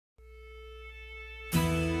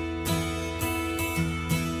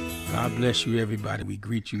God bless you, everybody. We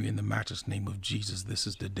greet you in the matchless name of Jesus. This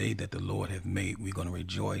is the day that the Lord has made. We're going to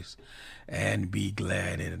rejoice and be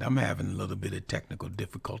glad in it. I'm having a little bit of technical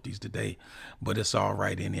difficulties today, but it's all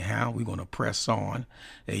right anyhow. We're going to press on.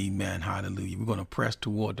 Amen. Hallelujah. We're going to press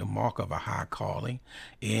toward the mark of a high calling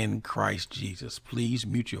in Christ Jesus. Please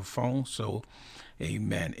mute your phone so,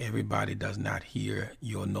 amen, everybody does not hear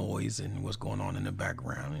your noise and what's going on in the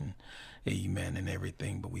background, and amen, and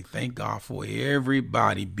everything. But we thank God for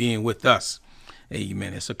everybody being with us.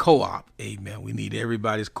 Amen. It's a co-op. Amen. We need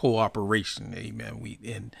everybody's cooperation. Amen.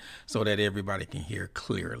 And so that everybody can hear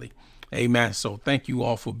clearly. Amen. So thank you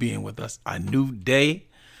all for being with us. A new day,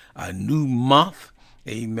 a new month.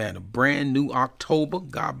 Amen. A brand new October.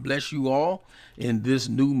 God bless you all in this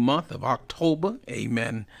new month of October.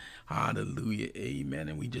 Amen. Hallelujah. Amen.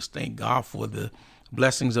 And we just thank God for the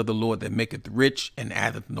blessings of the Lord that maketh rich and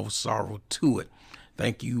addeth no sorrow to it.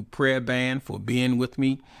 Thank you, prayer band, for being with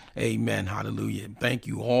me. Amen. Hallelujah. Thank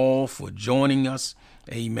you all for joining us.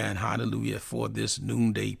 Amen. Hallelujah. For this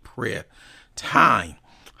noonday prayer time.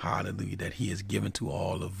 Hallelujah. That he has given to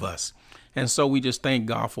all of us. And so we just thank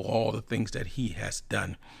God for all the things that he has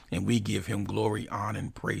done. And we give him glory, honor,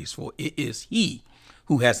 and praise, for it is he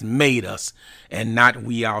who has made us and not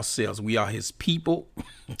we ourselves. We are his people.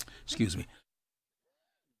 Excuse me.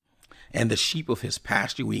 And the sheep of his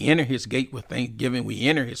pasture. We enter his gate with thanksgiving. We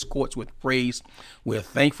enter his courts with praise. We're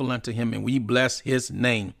thankful unto him, and we bless his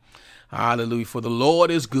name. Hallelujah. For the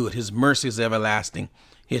Lord is good. His mercy is everlasting.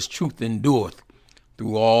 His truth endureth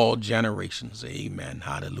through all generations. Amen.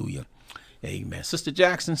 Hallelujah. Amen. Sister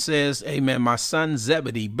Jackson says, amen, my son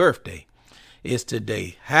Zebedee birthday is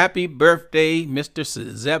today. Happy birthday, Mr.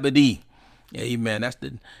 Zebedee. Amen. That's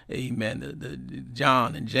the, amen, the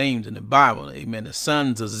John and James in the Bible. Amen. The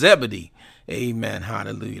sons of Zebedee. Amen.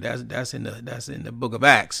 Hallelujah. That's in the book of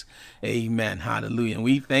Acts. Amen. Hallelujah. And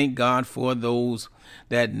we thank God for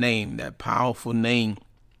that name, that powerful name.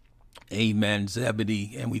 Amen.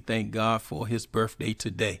 Zebedee. And we thank God for his birthday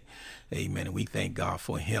today. Amen. And we thank God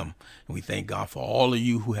for him. And we thank God for all of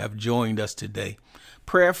you who have joined us today.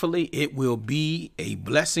 Prayerfully, it will be a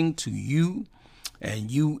blessing to you.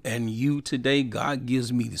 And you today. God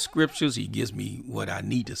gives me the scriptures. He gives me what I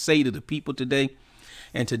need to say to the people today.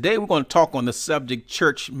 And today we're going to talk on the subject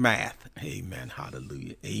church math. Amen.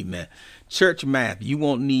 Hallelujah. Amen. Church math. You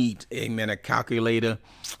won't need, amen, a calculator.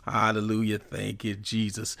 Hallelujah. Thank you,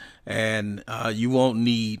 Jesus. And you won't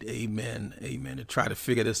need, amen, to try to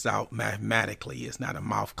figure this out mathematically. It's not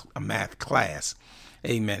a math class.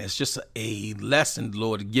 Amen. It's just a lesson the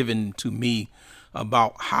Lord given to me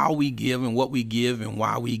about how we give and what we give and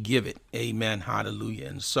why we give it. Amen. Hallelujah.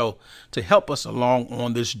 And so to help us along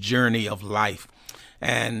on this journey of life.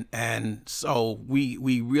 And so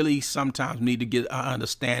we really sometimes need to get an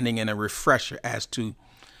understanding and a refresher as to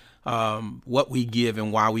what we give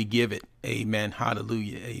and why we give it. Amen.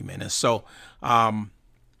 Hallelujah. Amen. And so,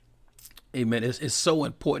 amen. It's so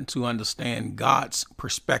important to understand God's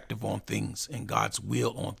perspective on things and God's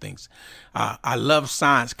will on things. I love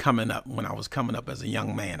science coming up. When I was coming up as a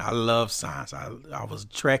young man, I love science. I was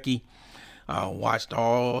Trekkie. Watched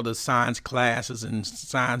all the science classes and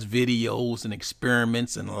science videos and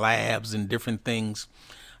experiments and labs and different things.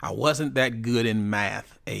 I wasn't that good in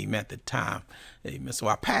math, amen, at the time. Amen. So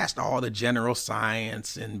I passed all the general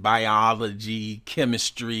science and biology,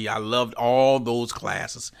 chemistry. I loved all those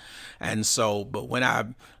classes. And so, but when I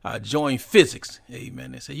joined physics,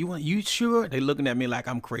 amen, they said, you sure? They looking at me like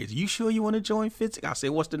I'm crazy. You sure you want to join physics? I said,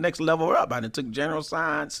 what's the next level up? I done took general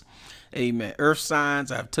science, amen, earth science.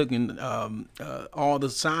 I've taken all the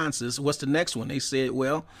sciences. What's the next one? They said,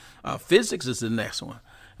 well, physics is the next one.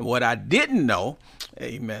 What I didn't know,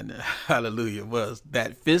 amen, hallelujah, was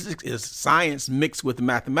that physics is science mixed with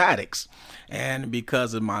mathematics. And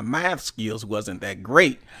because of my math skills wasn't that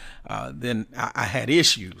great, then I had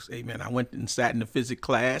issues. Amen. I went and sat in the physics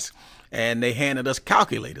class and they handed us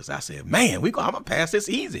calculators. I said, man, I'm going to pass this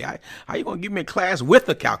easy. How you going to give me a class with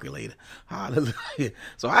a calculator? Hallelujah.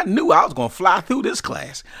 So I knew I was going to fly through this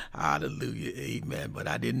class. Hallelujah. Amen. But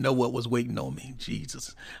I didn't know what was waiting on me.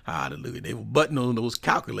 Jesus. Hallelujah. They were buttoning on those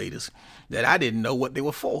calculators that I didn't know what they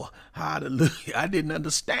were for. Hallelujah. I didn't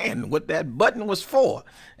understand what that button was for.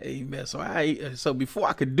 Amen. So before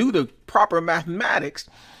I could do the proper mathematics,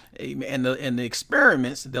 Amen. And the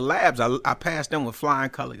experiments, the labs, I passed them with flying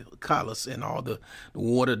colors and all the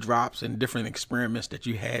water drops and different experiments that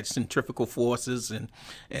you had, centrifugal forces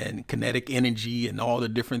and kinetic energy and all the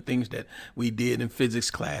different things that we did in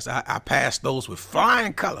physics class. I passed those with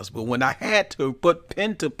flying colors. But when I had to put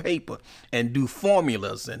pen to paper and do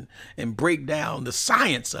formulas and break down the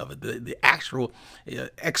science of it, the actual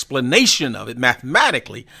explanation of it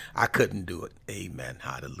mathematically, I couldn't do it. Amen.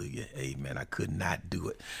 Hallelujah. Amen. I could not do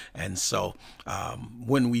it. And so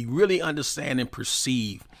when we really understand and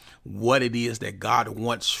perceive what it is that God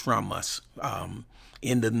wants from us,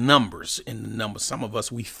 in the numbers, some of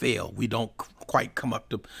us, we fail. We don't quite come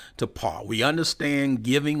up to par. We understand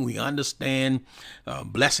giving. We understand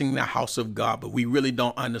blessing the house of God, but we really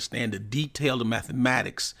don't understand the detailed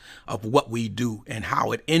mathematics of what we do and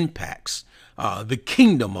how it impacts the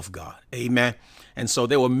kingdom of God. Amen. And so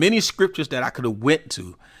there were many scriptures that I could have went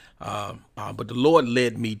to, but the Lord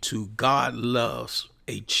led me to God loves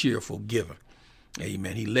a cheerful giver.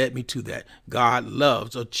 Amen. He led me to that. God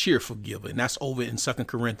loves a cheerful giver. And that's over in 2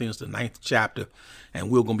 Corinthians, the 9th chapter. And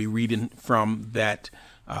we're going to be reading from that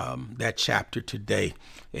chapter today.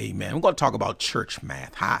 Amen. We're going to talk about church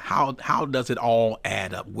math. How does it all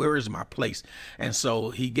add up? Where is my place? And so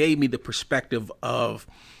he gave me the perspective of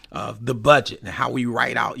the budget and how we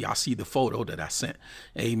write out. Y'all see the photo that I sent.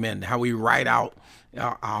 Amen. How we write out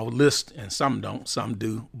our list, and some don't, some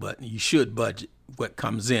do, but you should budget what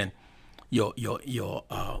comes in, your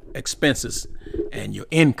expenses and your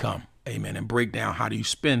income. Amen. And break down how do you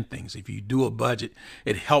spend things. If you do a budget,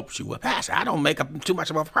 it helps you. Well, Pastor, I don't make up too much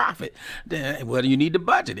of a profit. Then, well, you need to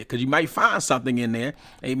budget it because you might find something in there,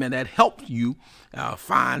 amen, that helps you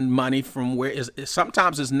find money from where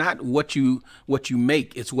sometimes it's not what you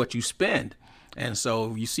make, it's what you spend. And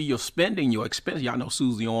so you see your spending, your expense. Y'all know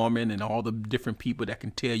Susie Orman and all the different people that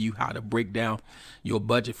can tell you how to break down your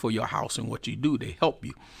budget for your house and what you do. They help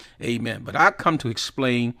you. Amen. But I come to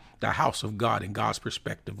explain the house of God and God's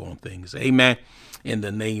perspective on things. Amen. In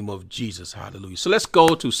the name of Jesus. Hallelujah. So let's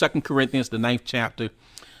go to 2 Corinthians, the 9th chapter.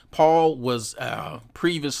 Paul was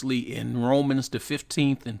previously in Romans, the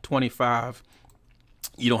 15th and 25.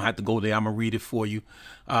 You don't have to go there. I'm going to read it for you.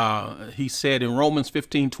 He said in Romans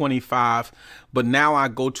 15:25, but now I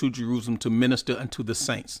go to Jerusalem to minister unto the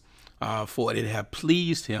saints, for it had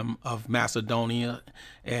pleased him of Macedonia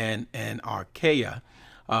and Achaia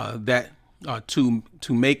that to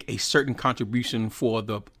make a certain contribution for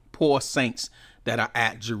the poor saints that are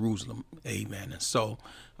at Jerusalem. Amen. And so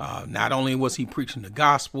not only was he preaching the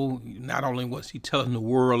gospel, not only was he telling the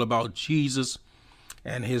world about Jesus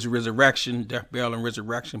and his resurrection, death, burial, and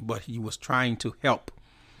resurrection, but he was trying to help.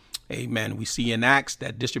 Amen. We see in Acts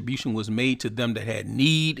that distribution was made to them that had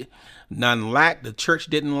need. None lacked. The church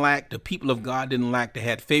didn't lack. The people of God didn't lack. They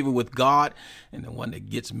had favor with God. And the one that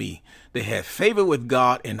gets me, they had favor with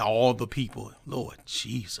God and all the people. Lord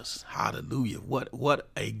Jesus. Hallelujah. What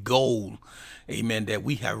a goal. Amen. That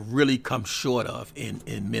we have really come short of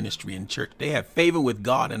in ministry and church. They had favor with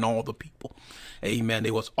God and all the people. Amen.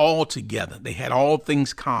 They was all together. They had all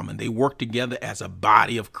things common. They worked together as a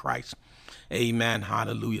body of Christ. Amen.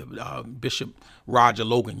 Hallelujah. Bishop Roger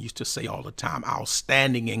Logan used to say all the time, our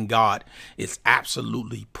standing in God is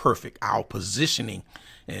absolutely perfect. Our positioning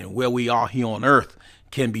and where we are here on earth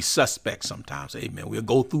can be suspect sometimes. Amen. We'll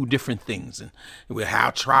go through different things and we'll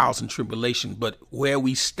have trials and tribulations, but where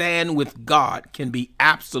we stand with God can be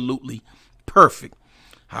absolutely perfect.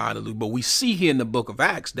 Hallelujah. But we see here in the book of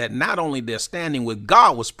Acts that not only their standing with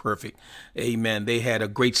God was perfect, amen, they had a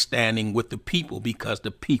great standing with the people because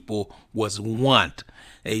the people was one.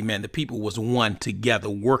 Amen. The people was one together,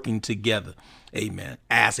 working together. Amen.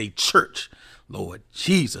 As a church. Lord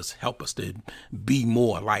Jesus, help us to be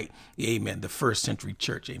more like, amen, the first century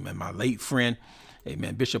church. Amen. My late friend,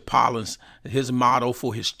 amen, Bishop Collins, his motto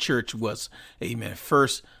for his church was, amen,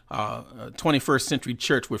 21st century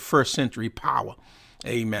church with first century power.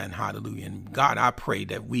 Amen. Hallelujah. And God, I pray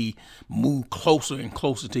that we move closer and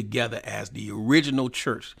closer together as the original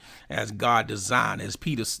church, as God designed, as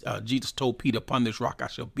Jesus told Peter, upon this rock I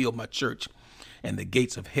shall build my church, and the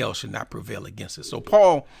gates of hell shall not prevail against it. So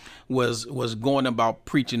Paul was going about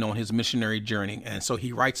preaching on his missionary journey. And so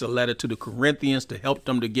he writes a letter to the Corinthians to help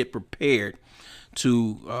them to get prepared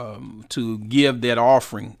to give that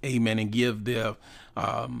offering. Amen. And give their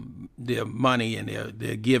money and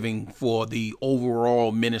their giving for the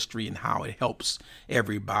overall ministry and how it helps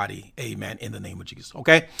everybody. Amen. In the name of Jesus.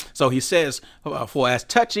 Okay. So he says, for as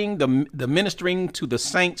touching the ministering to the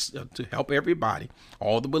saints, to help everybody,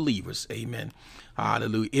 all the believers. Amen.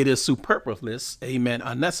 Hallelujah. It is superfluous, amen,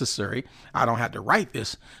 unnecessary. I don't have to write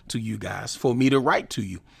this to you guys for me to write to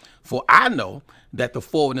you. For I know that the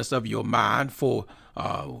forwardness of your mind, for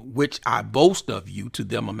which I boast of you to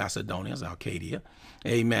them of Macedonians, Arcadia,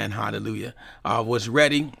 amen, hallelujah, was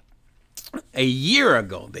ready a year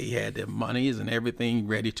ago. They had their monies and everything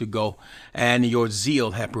ready to go, and your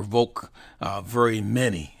zeal had provoked very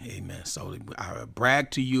many, amen. So I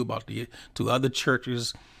brag to you about to other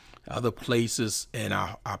churches, other places, and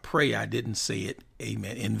I pray I didn't say it,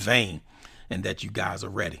 amen, in vain, and that you guys are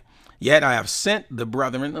ready. Yet I have sent the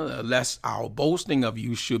brethren, lest our boasting of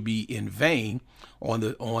you should be in vain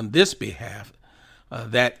on this behalf,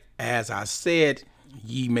 that as I said,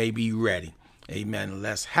 ye may be ready. Amen.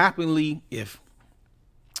 Lest happily, if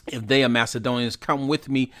they are Macedonians, come with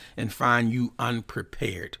me and find you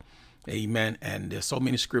unprepared. Amen. And there's so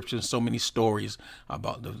many scriptures, so many stories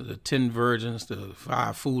about the 10 virgins, the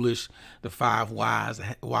 5 foolish, the 5 wise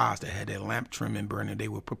that had their lamp trim and burning. They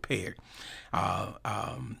were prepared.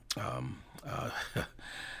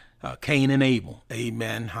 Cain and Abel.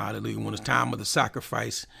 Amen. Hallelujah. When it's time of the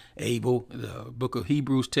sacrifice, Abel, the book of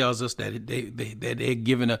Hebrews tells us that they're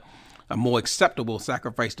given a more acceptable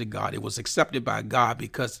sacrifice to God. It was accepted by God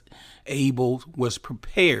because Abel was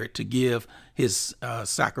prepared to give his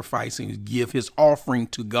sacrifice and give his offering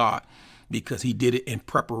to God, because he did it in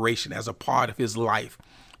preparation as a part of his life.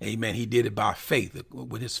 Amen. He did it by faith,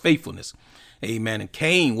 with his faithfulness. Amen. And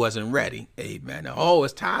Cain wasn't ready. Amen. Oh,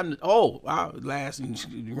 it's time.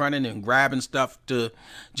 Running and grabbing stuff to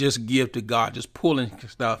just give to God, just pulling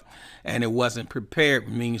stuff. And it wasn't prepared.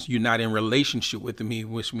 It means you're not in relationship with me,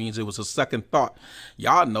 which means it was a second thought.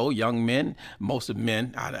 Y'all know, young men, most of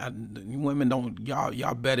men, women don't,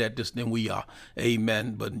 y'all better at this than we are.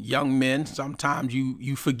 Amen. But young men, sometimes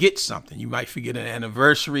you forget something. You might forget an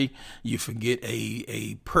anniversary. You forget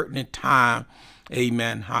a pertinent time.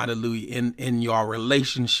 Amen. Hallelujah. In your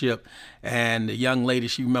relationship. And the young lady,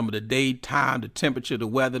 she remembered the day, time, the temperature, the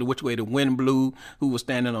weather, which way the wind blew, who was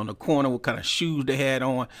standing on the corner, what kind of shoes they had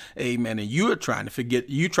on. Amen. And you're trying to forget,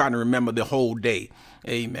 you're trying to remember the whole day.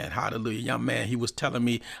 Amen. Hallelujah. Young man, he was telling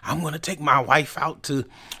me, I'm going to take my wife out to,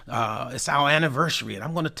 it's our anniversary, and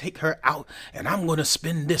I'm going to take her out, and I'm going to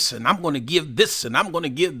spend this, and I'm going to give this, and I'm going to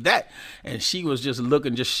give that. And she was just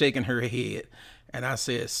looking, just shaking her head. And I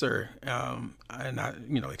said, sir, and I,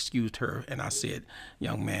 excused her. And I said,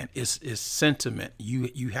 young man, it's sentiment.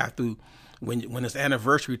 You have to, when it's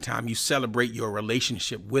anniversary time, you celebrate your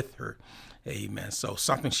relationship with her. Amen. So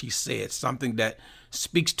something she said, something that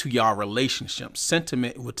speaks to your relationship.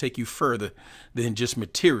 Sentiment will take you further than just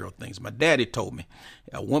material things. My daddy told me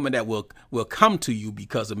a woman that will come to you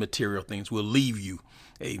because of material things will leave you.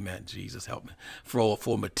 Amen. Jesus help me for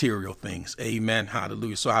material things. Amen.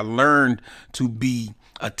 Hallelujah. So I learned to be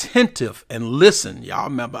attentive and listen. Y'all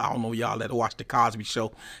remember, I don't know, y'all that watched the Cosby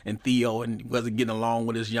Show, and Theo and wasn't getting along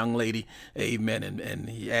with this young lady. Amen. And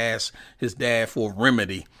he asked his dad for a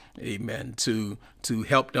remedy. Amen. To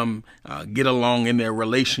help them get along in their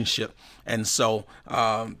relationship. And so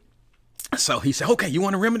he said, okay, you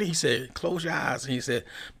want a remedy? He said, close your eyes. And he said,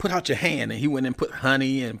 put out your hand. And he went and put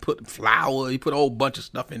honey and put flour. He put a whole bunch of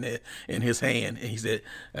stuff in there in his hand. And he said,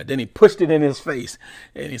 then he pushed it in his face.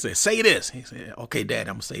 And he said, say this. He said, okay, Dad,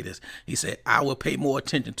 I'm going to say this. He said, I will pay more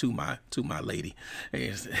attention to my lady.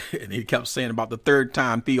 And he kept saying about the third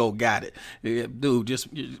time Theo got it. Dude, just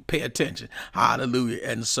pay attention. Hallelujah.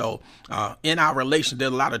 And so in our relation,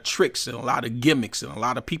 there's a lot of tricks and a lot of gimmicks, and a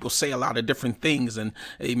lot of people say a lot of different things. And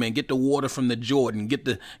amen, get the water from the Jordan, get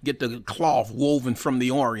the cloth woven from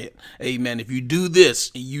the Orient. Amen. If you do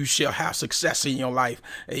this, you shall have success in your life.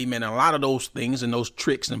 Amen. And a lot of those things and those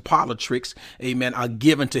tricks and parlor tricks, amen, are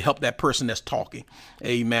given to help that person that's talking.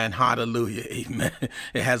 Amen. Hallelujah. Amen.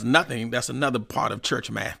 It has nothing. That's another part of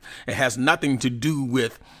church math. It has nothing to do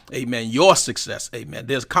with, amen, your success. Amen.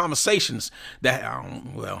 There's conversations that,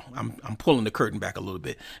 I'm pulling the curtain back a little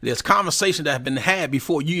bit. There's conversations that have been had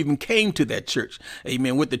before you even came to that church.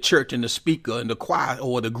 Amen. With the church and the speaker and the choir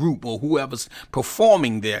or the group or whoever's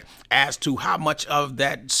performing there, as to how much of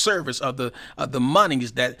that service of the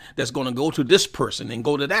monies that's going to go to this person and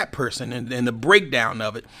go to that person, and the breakdown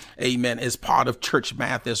of it, amen, is part of church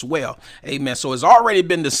math as well. Amen. So it's already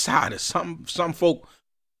been decided. Some folk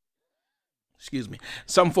Excuse me.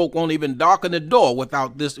 Some folk won't even darken the door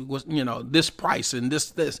without this, this price and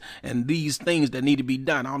this, and these things that need to be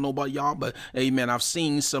done. I don't know about y'all, but amen, I've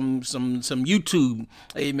seen some YouTube,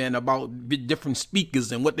 amen, about different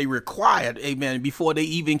speakers and what they required, amen, before they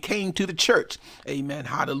even came to the church. Amen.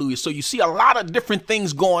 Hallelujah. So you see a lot of different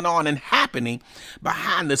things going on and happening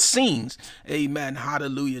behind the scenes. Amen.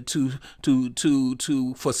 Hallelujah.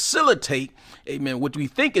 To facilitate, amen, what we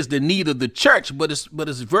think is the need of the church, but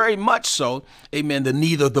it's very much so, amen, the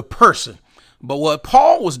need of the person. But what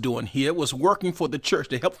Paul was doing here was working for the church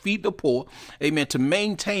to help feed the poor, amen, to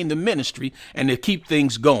maintain the ministry and to keep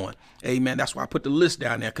things going. Amen. That's why I put the list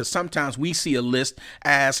down there, because sometimes we see a list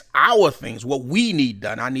as our things, what we need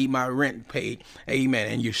done. I need my rent paid.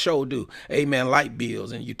 Amen. And you sure do. Amen. Light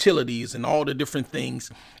bills and utilities and all the different things,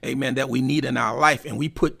 amen, that we need in our life. And we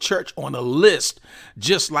put church on a list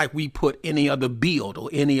just like we put any other bill or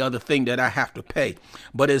any other thing that I have to pay.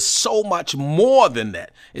 But it's so much more than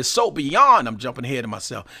that. It's so beyond. I'm jumping ahead of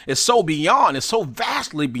myself. It's so beyond. It's so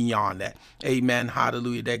vastly beyond that. Amen.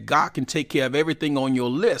 Hallelujah. That God can take care of everything on your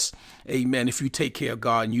list. Amen. If you take care of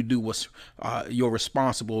God and you do what's your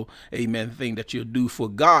responsible, amen, thing that you'll do for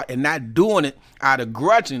God, and not doing it out of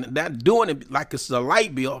grudging, not doing it like it's a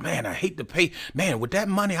light bill. Man, I hate to pay. Man, with that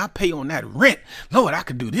money I pay on that rent, Lord, I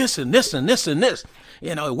could do this and this and this and this.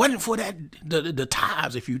 You know, it wasn't for that, the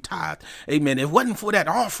tithes, if you tithe, amen. It wasn't for that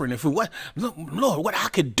offering. If it was, Lord, what I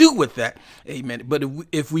could do with that, amen. But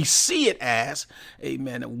if we see it as,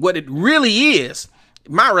 amen, what it really is,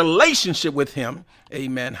 my relationship with him,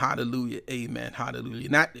 amen, hallelujah, amen, hallelujah.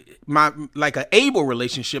 Not like an Abel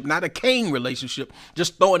relationship, not a Cain relationship,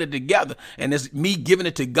 just throwing it together. And it's me giving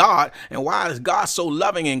it to God. And why is God so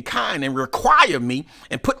loving and kind and require me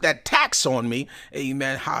and put that tax on me,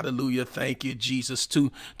 amen, hallelujah, thank you, Jesus,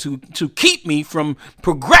 to keep me from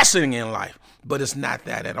progressing in life. But it's not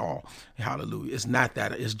that at all. Hallelujah. It's not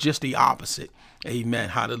that. It's just the opposite. Amen.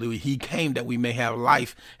 Hallelujah. He came that we may have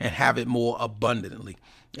life and have it more abundantly.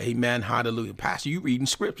 Amen. Hallelujah. Pastor, you reading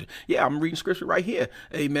scripture? Yeah, I'm reading scripture right here.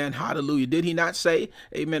 Amen. Hallelujah. Did he not say,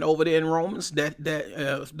 amen, over there in Romans, that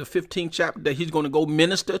the 15th chapter, that he's going to go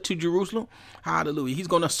minister to Jerusalem? Hallelujah. He's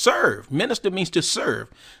going to serve. Minister means to serve.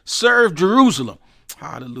 Serve Jerusalem.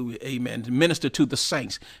 Hallelujah. Amen. To minister to the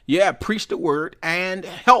saints. Yeah, preach the word and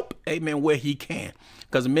help, amen, where he can.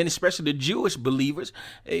 Because many, especially the Jewish believers,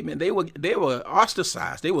 amen, they were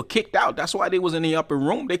ostracized. They were kicked out. That's why they was in the upper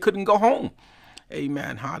room. They couldn't go home.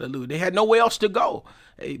 Amen. Hallelujah. They had nowhere else to go.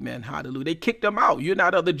 Amen. Hallelujah. They kicked them out. You're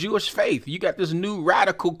not of the Jewish faith. You got this new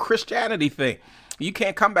radical Christianity thing. You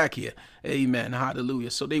can't come back here. Amen.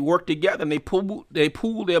 Hallelujah. So they worked together and they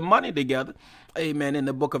pooled their money together. Amen. In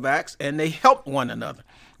the book of Acts, and they helped one another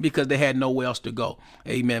because they had nowhere else to go.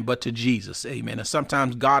 Amen. But to Jesus. Amen. And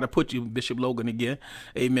sometimes God will put you, Bishop Logan again,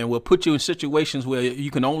 amen, will put you in situations where you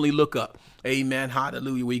can only look up. Amen.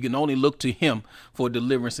 Hallelujah. Where you can only look to him for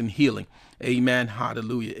deliverance and healing. Amen.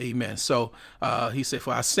 Hallelujah. Amen. So he said,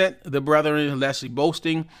 for I sent the brethren, lest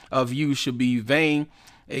boasting of you should be vain.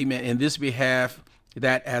 Amen. In this behalf,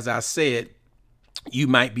 that, as I said, you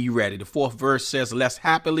might be ready. The 4th verse says, less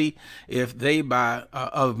happily, if they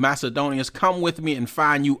of Macedonians come with me and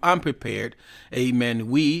find you unprepared, amen,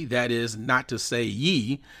 we, that is not to say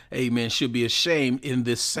ye, amen, should be ashamed in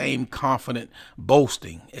this same confident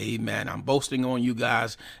boasting. Amen. I'm boasting on you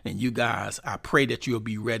guys, and you guys, I pray that you'll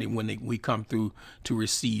be ready when we come through to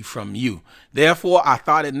receive from you. Therefore, I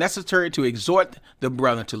thought it necessary to exhort the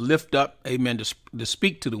brethren to lift up, amen, to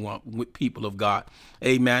speak to the people of God,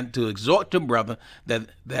 amen, to exhort the brother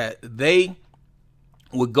that they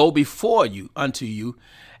would go before you unto you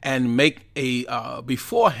and make a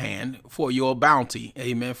beforehand for your bounty,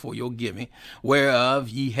 amen, for your giving, whereof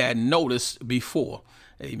ye had noticed before.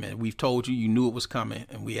 Amen. We've told you, you knew it was coming,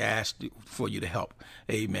 and we asked for you to help.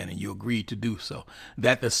 Amen. And you agreed to do so,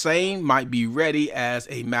 that the same might be ready as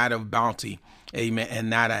a matter of bounty. Amen. And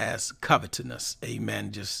not as covetousness.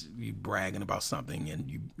 Amen. Just you bragging about something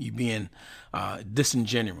and you being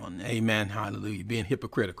disingenuous. Amen. Hallelujah. Being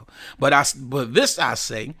hypocritical. But this I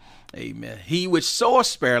say, amen. He which soweth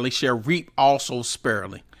sparingly shall reap also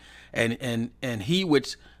sparingly. And he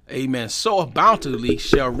which, amen, soweth bountifully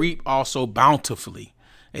shall reap also bountifully.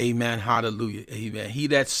 Amen. Hallelujah. Amen. He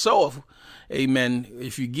that soweth, amen,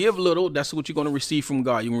 if you give little, that's what you're going to receive from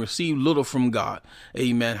God. You're going to receive little from God.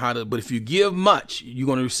 Amen. Hallelujah. But if you give much, you're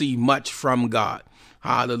going to receive much from God.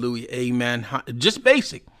 Hallelujah. Amen. Just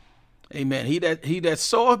basic. Amen. He that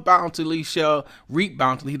soweth bountifully shall reap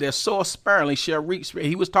bountifully. He that soweth sparingly shall reap sparingly.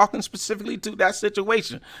 He was talking specifically to that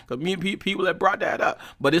situation, because people that brought that up.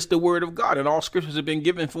 But it's the word of God, and all scriptures have been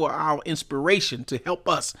given for our inspiration to help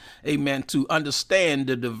us, amen, to understand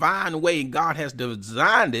the divine way God has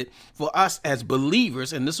designed it for us as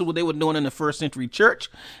believers. And this is what they were doing in the first century church.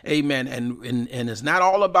 Amen. And it's not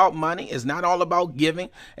all about money. It's not all about giving.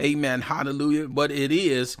 Amen. Hallelujah. But it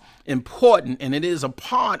is important, and it is a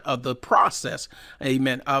part of the process,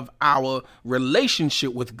 amen, of our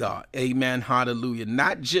relationship with God. Amen. Hallelujah.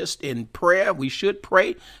 Not just in prayer. We should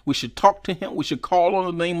pray. We should talk to him. We should call on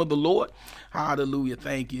the name of the Lord. Hallelujah.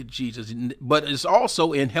 Thank you, Jesus. But it's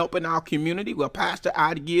also in helping our community. Well, Pastor,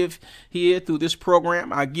 I give here through this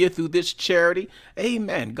program. I give through this charity.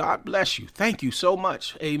 Amen. God bless you. Thank you so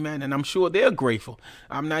much. Amen. And I'm sure they're grateful.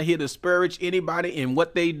 I'm not here to disparage anybody in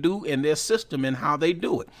what they do in their system and how they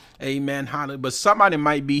do it. Amen. Hallelujah. But somebody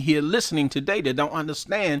might be here listening today that don't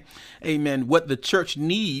understand, amen, what the church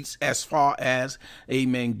needs as far as,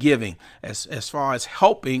 amen, giving, as far as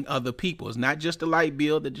helping other people. It's not just the light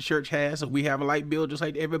bill that the church has. We have a light bill just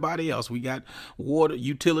like everybody else. We got water,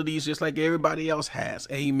 utilities just like everybody else has.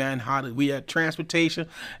 Amen. Hallelujah. We have transportation.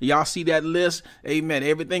 Y'all see that list? Amen.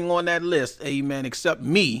 Everything on that list. Amen. Except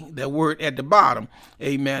me, that word at the bottom.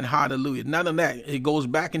 Amen. Hallelujah. None of that. It goes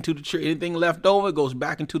back into the church. Anything left over goes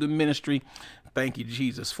back into the ministry. Thank you,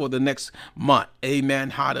 Jesus, for the next month.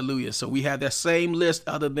 Amen. Hallelujah. So we have that same list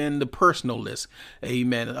other than the personal list.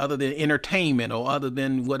 Amen. Other than entertainment or other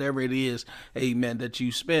than whatever it is, amen, that you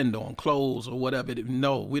spend on clothes or whatever.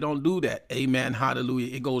 No, we don't do that. Amen.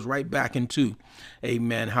 Hallelujah. It goes right back into,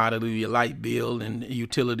 amen, hallelujah, light bill and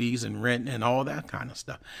utilities and rent and all that kind of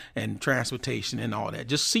stuff and transportation and all that.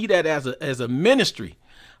 Just see that as a ministry.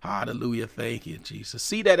 Hallelujah. Thank you, Jesus.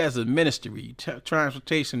 See that as a ministry,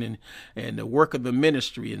 transportation and the work of the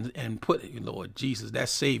ministry, and put, Lord Jesus, that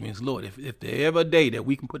savings, Lord, if there ever a day that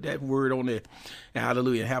we can put that word on there,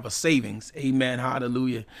 hallelujah, and have a savings, amen,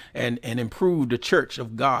 hallelujah, and improve the church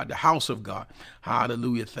of God, the house of God.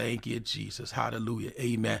 Hallelujah. Thank you, Jesus. Hallelujah.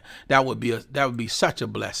 Amen. That would be such a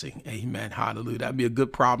blessing. Amen. Hallelujah. That'd be a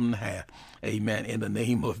good problem to have. Amen. In the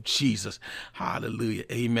name of Jesus. Hallelujah.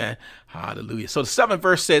 Amen. Hallelujah. So the 7th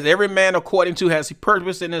verse says, every man according to has he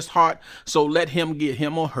purpose in his heart, so let him get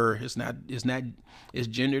him or her. It's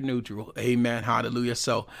gender neutral. Amen. Hallelujah.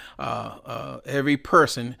 So every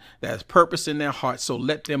person that has purpose in their heart, so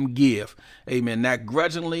let them give. Amen. Not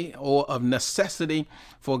grudgingly or of necessity,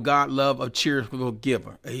 for God love a cheerful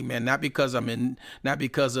giver. Amen. Not because not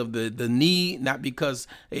because of the need, not because,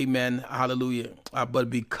 amen, hallelujah, but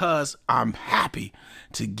because I'm happy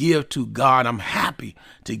to give to God. I'm happy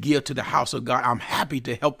to give to the house of God. I'm happy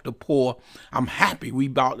to help the poor. I'm happy. We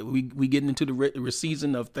getting into the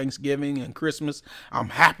season of Thanksgiving and Christmas. I'm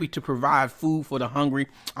happy to provide food for the hungry.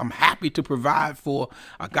 I'm happy to provide for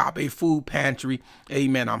Agape food pantry.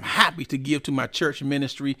 Amen. I'm happy to give to my church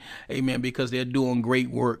ministry. Amen. Because they're doing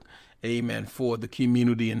great work. Amen. For the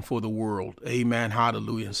community and for the world. Amen.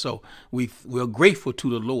 Hallelujah. So we're grateful to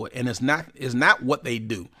the Lord. And it's not what they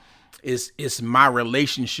do. It's my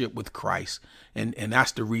relationship with Christ. And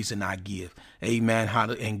that's the reason I give. Amen.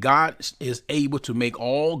 And God is able to make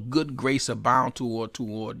all good grace abound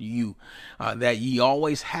toward you, that ye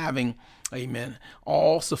always having, amen,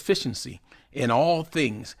 all sufficiency in all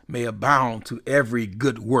things may abound to every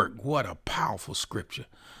good work. What a powerful scripture.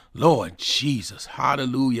 Lord Jesus.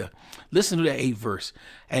 Hallelujah. Listen to that 8th verse.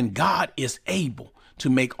 And God is able to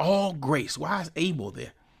make all grace. Why is able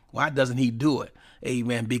there? Why doesn't he do it?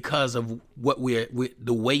 Amen. Because of what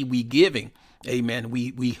the way we giving. Amen.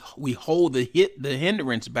 We hold the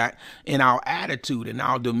hindrance back in our attitude and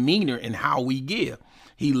our demeanor and how we give.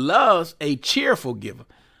 He loves a cheerful giver.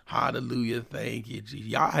 Hallelujah. Thank you, Jesus.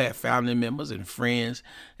 Y'all have family members and friends.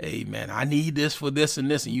 Amen. I need this for this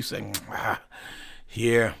and this. And you say,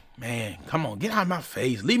 here, man, come on, get out of my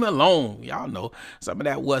face. Leave me alone. Y'all know some of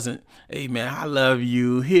that wasn't, amen, I love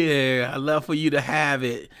you. Here, I love for you to have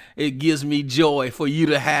it. It gives me joy for you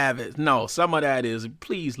to have it. No, some of that is,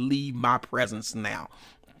 please leave my presence now.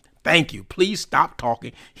 Thank you. Please stop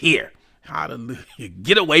talking here. Hallelujah.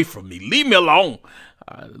 Get away from me. Leave me alone.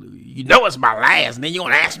 Hallelujah. You know it's my last, and then you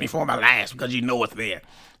want to ask me for my last because you know it's there.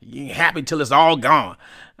 You ain't happy till it's all gone.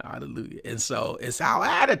 Hallelujah. And so it's our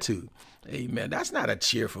attitude. Amen. That's not a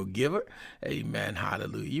cheerful giver. Amen.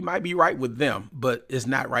 Hallelujah. You might be right with them, but it's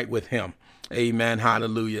not right with him. Amen.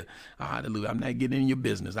 Hallelujah. Hallelujah. I'm not getting in your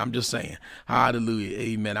business. I'm just saying. Hallelujah.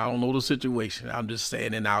 Amen. I don't know the situation. I'm just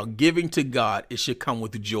saying. And our giving to God, it should come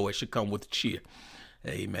with joy. It should come with cheer.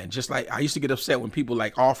 Amen. Just like I used to get upset when people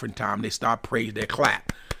like offering time, they start praise, they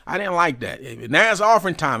clap. I didn't like that. Now it's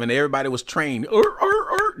offering time, and everybody was trained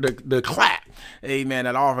the clap. Amen.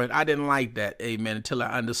 At offering, I didn't like that. Amen. Until I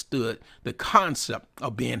understood the concept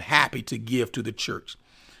of being happy to give to the church.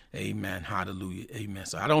 Amen. Hallelujah. Amen.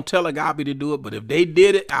 So I don't tell Agape to do it, but if they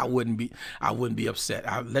did it, I wouldn't be upset.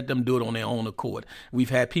 I let them do it on their own accord. We've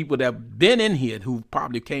had people that have been in here who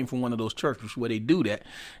probably came from one of those churches where they do that.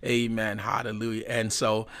 Amen. Hallelujah. And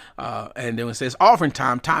so, and then when it says offering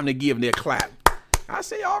time to give, their clap. I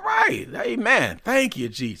say, all right. Amen. Thank you,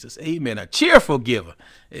 Jesus. Amen. A cheerful giver.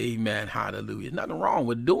 Amen. Hallelujah. Nothing wrong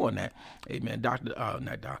with doing that. Amen.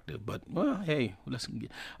 Not doctor, but well, hey, listen.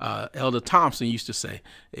 Elder Thompson used to say,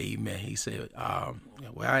 amen. He said, well,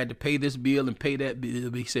 I had to pay this bill and pay that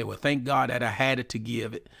bill. He said, well, thank God that I had it to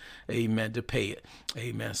give it. Amen. To pay it.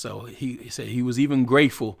 Amen. So he said he was even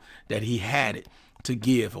grateful that he had it to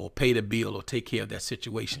give or pay the bill or take care of that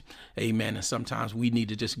situation. Amen. And sometimes we need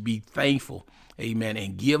to just be thankful. Amen.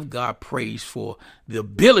 And give God praise for the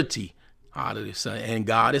ability. Hallelujah. And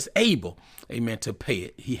God is able, amen, to pay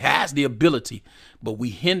it. He has the ability, but we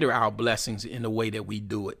hinder our blessings in the way that we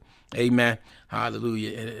do it. Amen.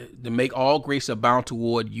 Hallelujah. And to make all grace abound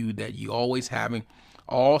toward you, that you always having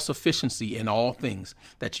all sufficiency in all things,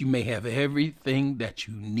 that you may have everything that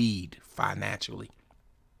you need financially,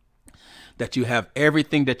 that you have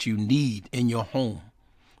everything that you need in your home,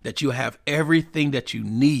 that you have everything that you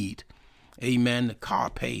need. Amen. The car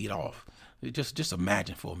paid off. Just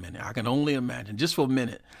imagine for a minute. I can only imagine just for a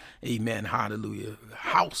minute. Amen. Hallelujah.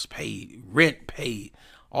 House paid, rent paid,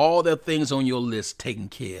 all the things on your list taken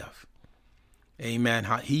care of. Amen.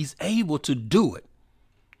 He's able to do it.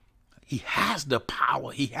 He has the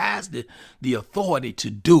power. He has the authority to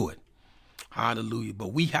do it. Hallelujah.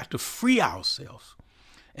 But we have to free ourselves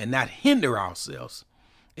and not hinder ourselves.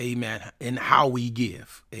 Amen. In how we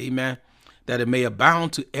give. Amen. That it may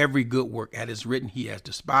abound to every good work. As is written, he has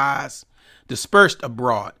dispersed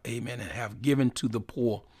abroad, amen, and have given to the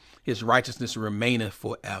poor. His righteousness remaineth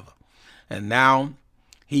forever. And now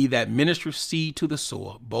he that ministereth seed to the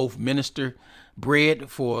sower, both minister bread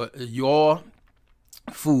for your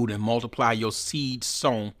food and multiply your seed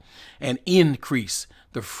sown and increase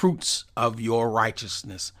the fruits of your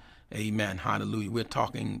righteousness. Amen. Hallelujah. We're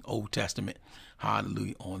talking Old Testament.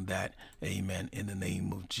 Hallelujah on that. Amen. In the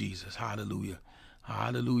name of Jesus. Hallelujah.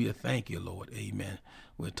 Hallelujah. Thank you, Lord. Amen.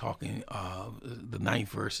 We're talking the 9th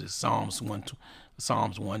verse is Psalms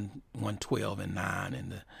 112 and 9.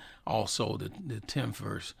 And also the 10th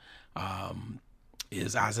verse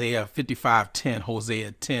is Isaiah 55:10,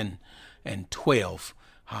 Hosea 10 and 12.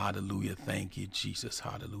 Hallelujah. Thank you, Jesus.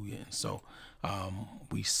 Hallelujah. And so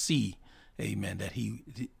we see, amen, that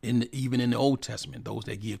even in the Old Testament, those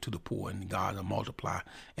that give to the poor, and God will multiply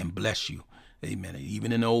and bless you. Amen.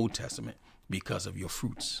 Even in the Old Testament, because of your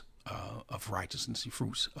fruits of righteousness, the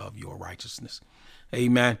fruits of your righteousness.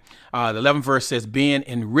 Amen. The 11th verse says, being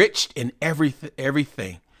enriched in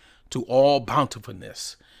everything to all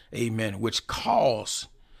bountifulness. Amen. Which causes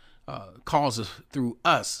through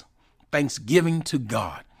us thanksgiving to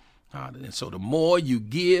God. And so the more you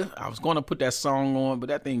give, I was going to put that song on, but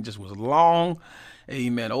that thing just was long.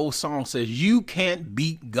 Amen. The old song says, you can't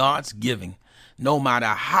beat God's giving, no matter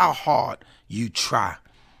how hard you try.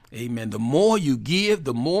 Amen. The more you give,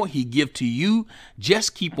 the more he give to you.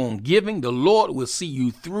 Just keep on giving. The Lord will see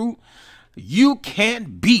you through. You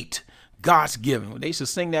can't beat God's giving. They used to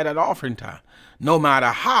sing that at offering time. No matter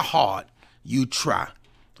how hard you try.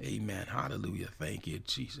 Amen. Hallelujah. Thank you,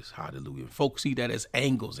 Jesus. Hallelujah. Folks see that as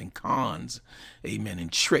angles and cons. Amen.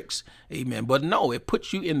 And tricks. Amen. But no, it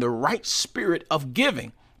puts you in the right spirit of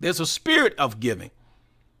giving. There's a spirit of giving.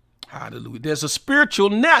 Hallelujah. There's a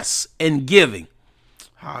spiritualness in giving.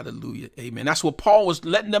 Hallelujah. Amen. That's what Paul was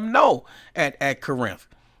letting them know at Corinth.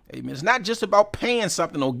 Amen. It's not just about paying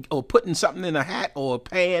something or putting something in a hat or a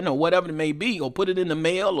pan or whatever it may be, or put it in the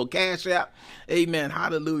mail or cash app. Amen.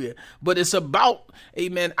 Hallelujah. But it's about,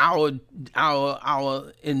 amen, our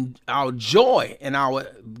joy and our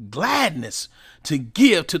gladness to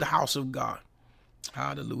give to the house of God.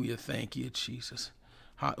 Hallelujah. Thank you, Jesus.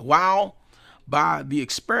 While by the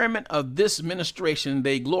experiment of this ministration,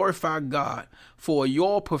 they glorify God for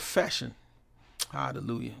your profession.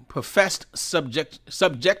 Hallelujah. Professed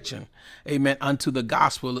subjection, amen, unto the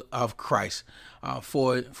gospel of Christ,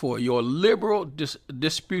 for your liberal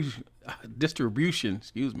distribution, I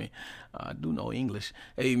do know English,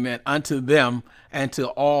 amen, unto them and to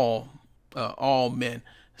all men.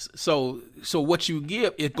 So what you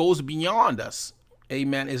give, it goes beyond us.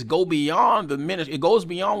 amen, is go beyond the ministry. It goes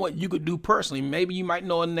beyond what you could do personally. Maybe you might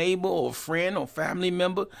know a neighbor or a friend or family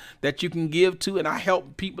member that you can give to. And I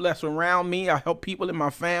help people that's around me. I help people in my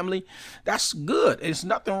family. That's good. There's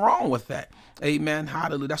nothing wrong with that. Amen.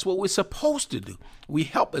 Hallelujah. That's what we're supposed to do. We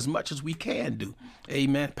help as much as we can do.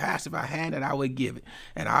 Amen. Pass if I had it, I would give it.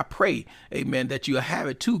 And I pray, amen, that you'll have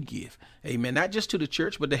it to give. Amen. Not just to the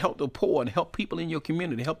church, but to help the poor and help people in your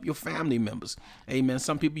community, help your family members. Amen.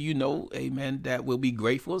 Some people you know, amen, that will be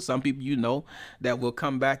grateful. Some people you know that will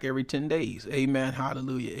come back every 10 days. Amen.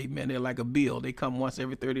 Hallelujah. Amen. They're like a bill. They come once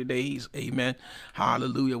every 30 days. Amen.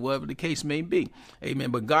 Hallelujah. Whatever the case may be.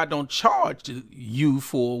 Amen. But God don't charge you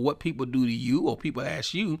for what people do to you or people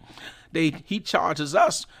ask you. He charges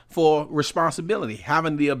us for responsibility,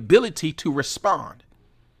 having the ability to respond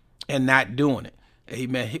and not doing it.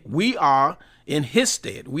 Amen. We are in his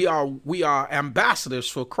stead. We are ambassadors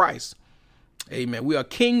for Christ. Amen. We are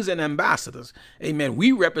kings and ambassadors. Amen.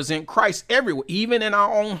 We represent Christ everywhere, even in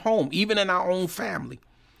our own home, even in our own family.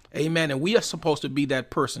 Amen. And we are supposed to be that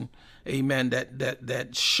person, amen, that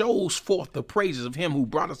shows forth the praises of him who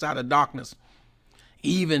brought us out of darkness,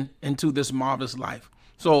 even into this marvelous life.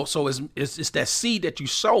 So it's that seed that you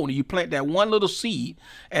sow, and you plant that one little seed,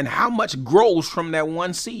 and how much grows from that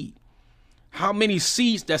one seed. How many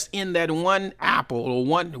seeds that's in that one apple or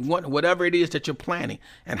one whatever it is that you're planting,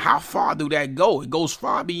 and how far do that go? It goes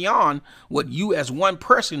far beyond what you as one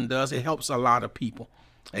person does. It helps a lot of people.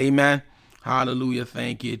 Amen. Hallelujah.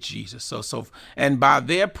 Thank you, Jesus. And by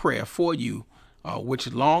their prayer for you,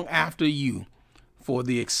 which long after you, for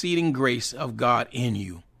the exceeding grace of God in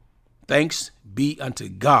you. Thanks be unto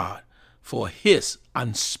God for his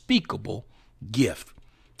unspeakable gift.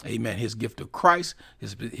 Amen. His gift of Christ,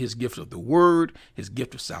 his gift of the word, his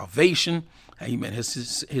gift of salvation. Amen.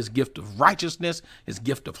 His gift of righteousness, his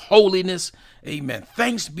gift of holiness. Amen.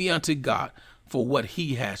 Thanks be unto God for what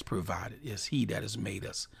he has provided. It's he that has made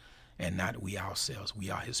us and not we ourselves. We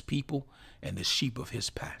are his people and the sheep of his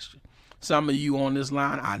pasture. Some of you on this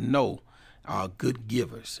line, I know, are good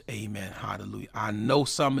givers. Amen. Hallelujah. I know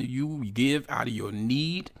some of you give out of your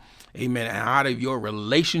need. Amen. And out of your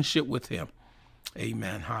relationship with him.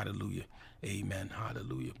 Amen. Hallelujah. Amen.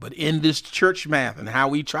 Hallelujah. But in this church math and how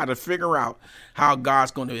we try to figure out how God's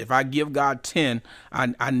going to, if I give God 10,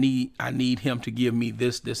 I need him to give me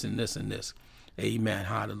this, this, and this, and this. Amen.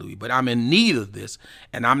 Hallelujah. But I'm in need of this,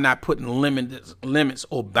 and I'm not putting limits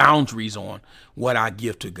or boundaries on what I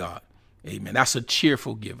give to God. Amen. That's a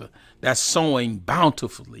cheerful giver. That's sowing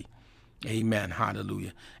bountifully. Amen.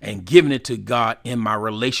 Hallelujah. And giving it to God in my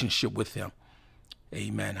relationship with him.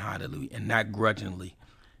 Amen. Hallelujah. And not grudgingly.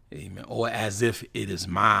 Amen. Or as if it is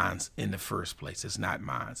mine in the first place. It's not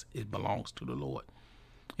mine. It belongs to the Lord.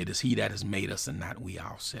 It is he that has made us and not we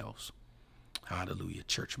ourselves. Hallelujah.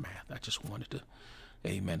 Church math. I just wanted to,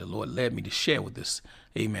 amen, the Lord led me to share with this,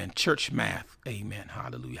 amen, church math, amen,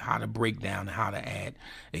 hallelujah, how to break down and how to add,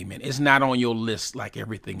 amen. It's not on your list like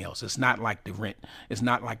everything else. It's not like the rent. It's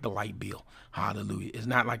not like the light bill, hallelujah. It's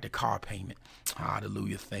not like the car payment,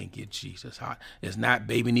 hallelujah, thank you, Jesus. It's not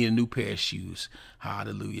baby need a new pair of shoes,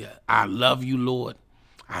 hallelujah. I love you, Lord.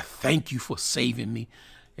 I thank you for saving me,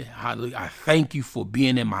 hallelujah. I thank you for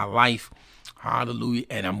being in my life, hallelujah,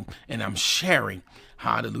 and I'm sharing,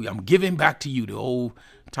 hallelujah. I'm giving back to you, the old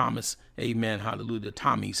Thomas, amen, hallelujah, the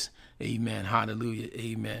Tommies, amen, hallelujah,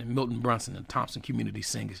 amen, Milton Brunson and Thompson Community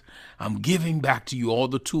Singers. I'm giving back to you all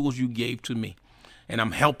the tools you gave to me, and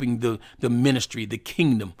I'm helping the ministry, the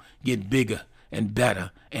kingdom, get bigger and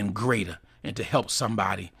better and greater, and to help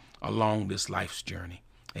somebody along this life's journey.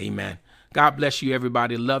 Amen. God bless you,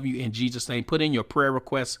 everybody. Love you in Jesus' name. Put in your prayer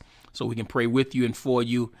requests so we can pray with you and for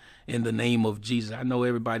you in the name of Jesus. I know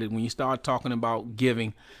everybody, when you start talking about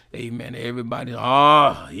giving, amen, everybody,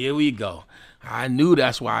 oh, here we go. I knew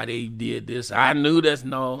that's why they did this. I knew that's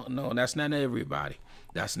no, that's not everybody.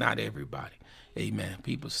 That's not everybody. Amen.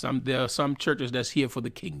 People, there are some churches that's here for the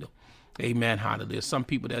kingdom. Amen. Hallelujah. Some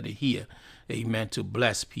people that are here, amen, to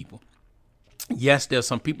bless people. Yes, there's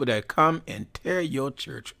some people that come and tear your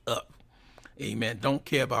church up. Amen. Don't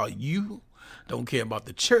care about you. Don't care about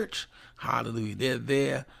the church. Hallelujah. They're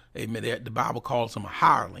there. Amen. The Bible calls them a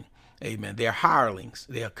hireling. Amen. They're hirelings.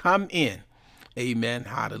 They'll come in. Amen.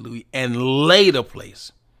 Hallelujah. And lay the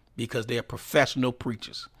place because they're professional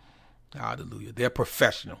preachers. Hallelujah. They're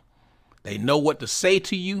professional. They know what to say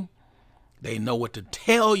to you. They know what to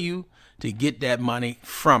tell you to get that money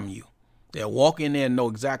from you. They'll walk in there and know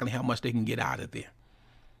exactly how much they can get out of there.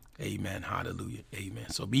 Amen. Hallelujah. Amen.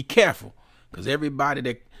 So be careful, because everybody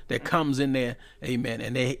that comes in there, amen,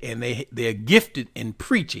 and they're gifted in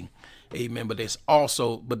preaching, amen, but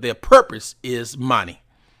their purpose is money.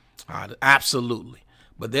 Absolutely.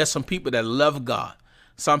 But there's some people that love God.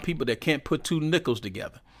 Some people that can't put two nickels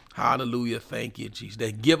together. Hallelujah. Thank you, Jesus.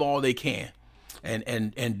 They give all they can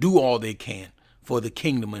and do all they can for the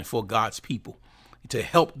kingdom and for God's people to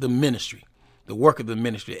help the ministry, the work of the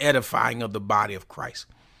ministry, edifying of the body of Christ.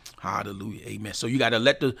 Hallelujah. Amen. So you got to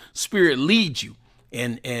let the Spirit lead you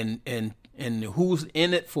and who's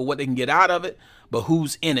in it for what they can get out of it, but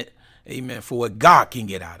who's in it, amen, for what God can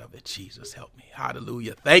get out of it. Jesus, help me.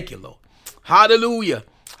 Hallelujah. Thank you, Lord. Hallelujah.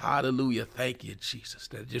 Hallelujah. Thank you, Jesus.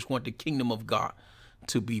 That I just want the kingdom of God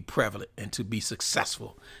to be prevalent and to be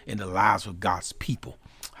successful in the lives of God's people.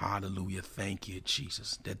 Hallelujah. Thank you,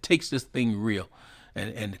 Jesus. That takes this thing real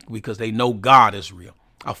and because they know God is real.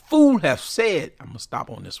 A fool have said, I'm going to stop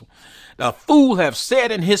on this one. A fool have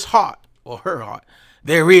said in his heart or her heart,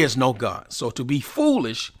 there is no God. So to be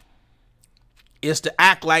foolish is to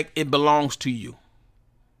act like it belongs to you.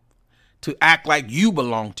 To act like you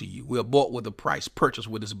belong to you. We are bought with a price, purchased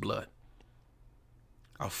with his blood.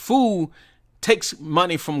 A fool takes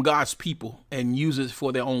money from God's people and uses it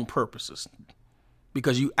for their own purposes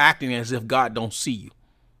because you acting as if God don't see you.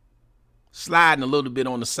 Sliding a little bit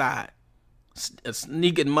on the side,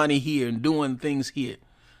 sneaking money here and doing things here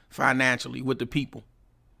financially with the people.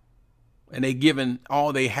 And they giving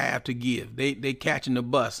all they have to give. They catching the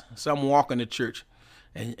bus. Some walking to church.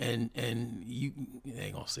 And you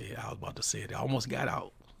ain't gonna say it. I was about to say it. I almost got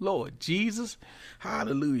out. Lord Jesus,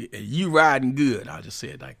 hallelujah. And you riding good. I'll just say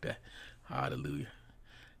it like that. Hallelujah.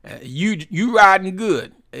 You riding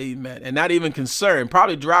good, amen. And not even concerned.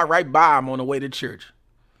 Probably drive right by them on the way to church.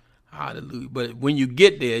 Hallelujah. But when you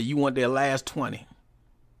get there, you want their last 20.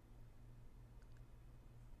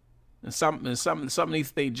 And some of these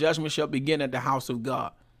things, judgment shall begin at the house of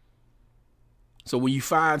God. So when you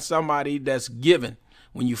find somebody that's giving,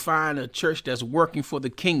 when you find a church that's working for the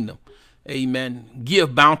kingdom, amen,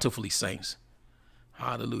 give bountifully, saints.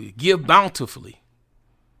 Hallelujah. Give bountifully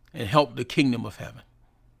and help the kingdom of heaven.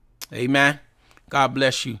 Amen. God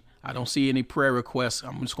bless you. I don't see any prayer requests.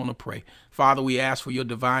 I'm just going to pray. Father, we ask for your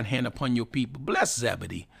divine hand upon your people. Bless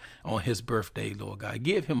Zebedee on his birthday, Lord God.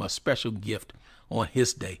 Give him a special gift on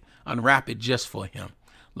his day. Unwrap it just for him,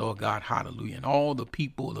 Lord God. Hallelujah. And all the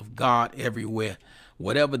people of God everywhere,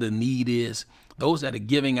 whatever the need is, those that are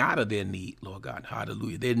giving out of their need, Lord God,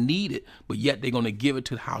 hallelujah. They need it, but yet they're going to give it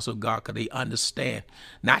to the house of God because they understand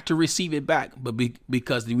not to receive it back, but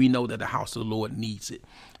because we know that the house of the Lord needs it.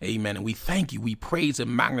 Amen. And we thank you. We praise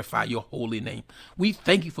and magnify your holy name. We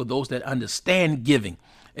thank you for those that understand giving.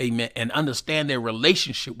 Amen. And understand their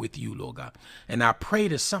relationship with you, Lord God. And I pray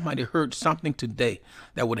that somebody heard something today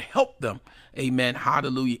that would help them. Amen.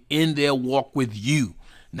 Hallelujah. In their walk with you.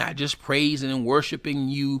 Not just praising and worshiping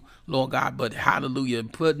you, Lord God, but hallelujah,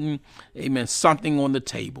 putting, amen, something on the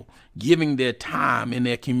table, giving their time in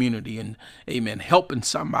their community and, amen, helping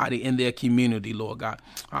somebody in their community, Lord God,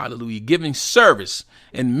 hallelujah, giving service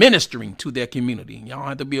and ministering to their community. Y'all don't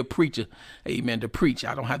have to be a preacher, amen, to preach.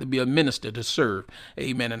 I don't have to be a minister to serve,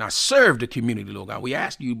 amen, and I serve the community, Lord God. We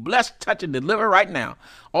ask you, bless, touch, and deliver right now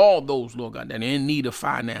all those, Lord God, that are in need of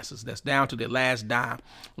finances, that's down to their last dime,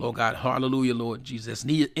 Lord God, hallelujah, Lord Jesus,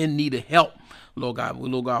 in need of help, Lord God,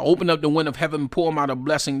 open up the window of heaven and pour them out a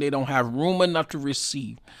blessing they don't have room enough to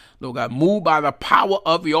receive. Lord God, move by the power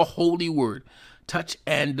of your holy word. Touch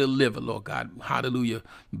and deliver, Lord God. Hallelujah.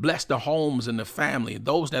 Bless the homes and the family.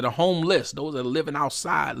 Those that are homeless, those that are living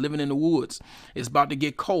outside, living in the woods. It's about to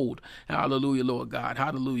get cold. Hallelujah, Lord God.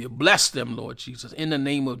 Hallelujah. Bless them, Lord Jesus, in the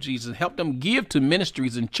name of Jesus. Help them give to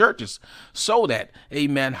ministries and churches so that,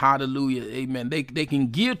 amen, hallelujah, amen, they can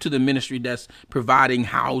give to the ministry that's providing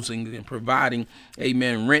housing and providing,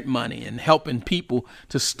 amen, rent money and helping people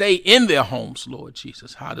to stay in their homes, Lord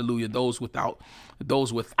Jesus. Hallelujah. Those without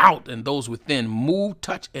and those within. Move,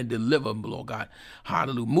 touch, and deliver, Lord God.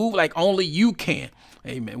 Hallelujah. Move like only you can.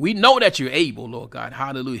 Amen. We know that you're able, Lord God.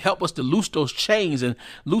 Hallelujah. Help us to loose those chains and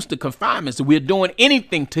loose the confinements. That we're doing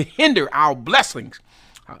anything to hinder our blessings.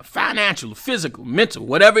 Financial, physical, mental,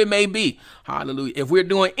 whatever it may be. Hallelujah. If we're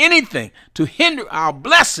doing anything to hinder our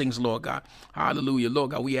blessings, Lord God, hallelujah,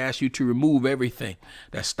 Lord God, we ask you to remove everything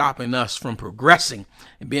that's stopping us from progressing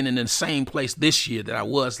and being in the same place this year that I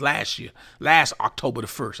was last year, last October the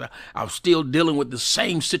 1st. I was still dealing with the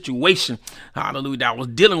same situation, hallelujah, that I was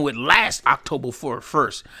dealing with last October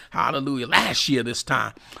 1st, hallelujah, last year this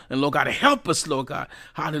time. And Lord God, help us, Lord God,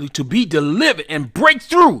 hallelujah, to be delivered and break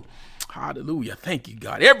through. Hallelujah. Thank you,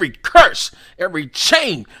 God. Every curse, every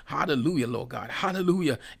chain. Hallelujah, Lord God.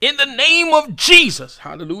 Hallelujah. In the name of Jesus.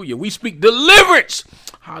 Hallelujah. We speak deliverance.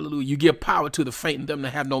 Hallelujah. You give power to the faint and them that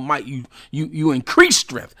have no might. You increase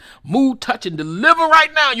strength. Move, touch, and deliver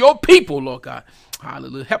right now your people, Lord God.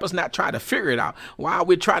 Hallelujah. Help us not try to figure it out. While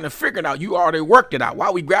we're trying to figure it out, you already worked it out.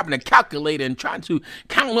 While we're grabbing a calculator and trying to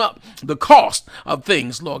count up the cost of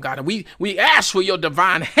things, Lord God. And we ask for your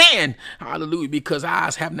divine hand, hallelujah, because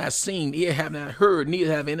eyes have not seen, ear have not heard,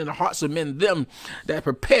 neither have entered the hearts of men them that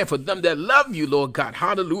prepare for them that love you, Lord God.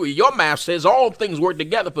 Hallelujah. Your mouth says all things work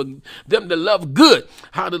together for them that love good.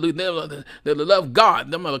 Hallelujah. Them that love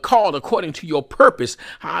God. Them that are called according to your purpose.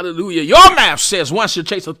 Hallelujah. Your mouth says one should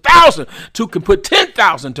chase 1,000, two can put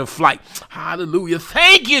 10,000 to flight. Hallelujah.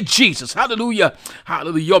 Thank you, Jesus. Hallelujah.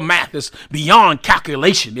 Hallelujah. Your math is beyond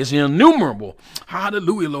calculation. It's innumerable.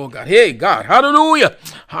 Hallelujah, Lord God. Hey, God. Hallelujah.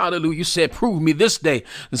 Hallelujah. You said, prove me this day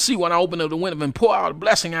and see when I open up the window and pour out a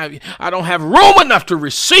blessing. I don't have room enough to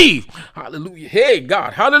receive. Hallelujah. Hey,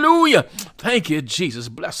 God. Hallelujah. Thank you, Jesus.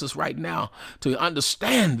 Bless us right now to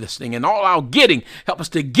understand this thing, and all our getting, help us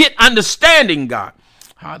to get understanding, God.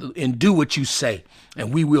 And do what you say,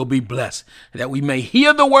 and we will be blessed, that we may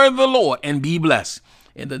hear the word of the Lord and be blessed.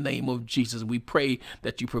 In the name of Jesus, we pray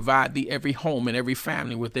that you provide every home and every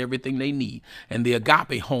family with everything they need, and the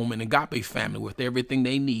Agape home and Agape family with everything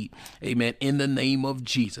they need. Amen. In the name of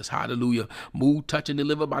Jesus. Hallelujah. Move, touch, and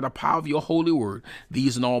deliver by the power of your holy word.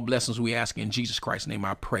 These and all blessings we ask in Jesus Christ's name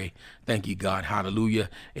I pray. Thank you, God.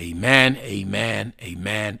 Hallelujah. Amen, amen,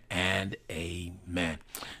 amen, and amen.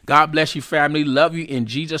 God bless you, family. Love you in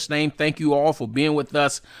Jesus' name. Thank you all for being with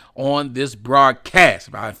us on this broadcast.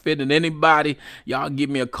 If I offended anybody, y'all give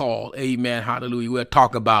me a call. Amen. Hallelujah. We'll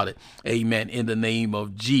talk about it. Amen. In the name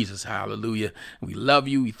of Jesus. Hallelujah. We love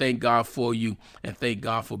you. We thank God for you, and thank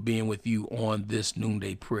God for being with you on this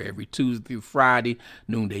noonday prayer. Every Tuesday through Friday,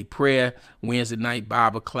 noonday prayer, Wednesday night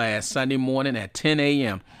Bible class, Sunday morning at 10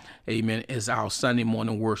 a.m. Amen, is our Sunday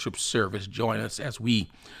morning worship service. Join us as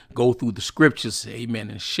we go through the scriptures,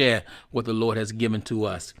 amen, and share what the Lord has given to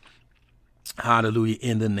us. Hallelujah,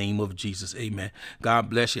 in the name of Jesus, amen.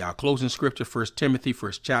 God bless you. Our closing scripture, 1 Timothy,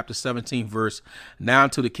 1st chapter, 17 verse. Now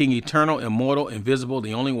to the King eternal, immortal, invisible,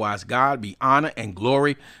 the only wise God, be honor and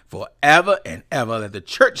glory forever and ever. Let the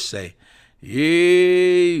church say,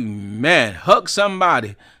 amen. Hug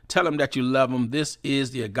somebody. Tell them that you love them. This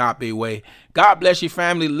is the Agape way. God bless you,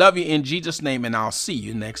 family. Love you in Jesus' name, and I'll see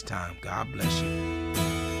you next time. God bless you.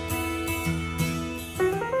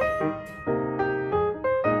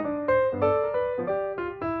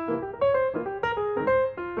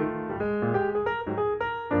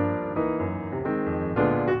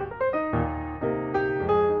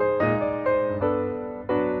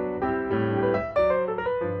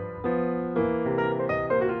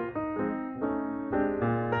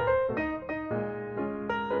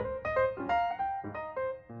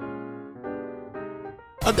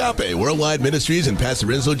 Agape Worldwide Ministries and Pastor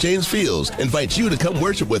Renzall J Fields invite you to come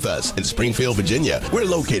worship with us in Springfield, Virginia. We're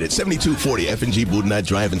located 7240 F&G Boudinot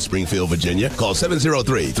Drive in Springfield, Virginia. Call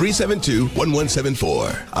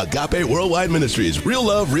 703-372-1174. Agape Worldwide Ministries. Real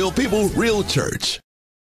love, real people, real church.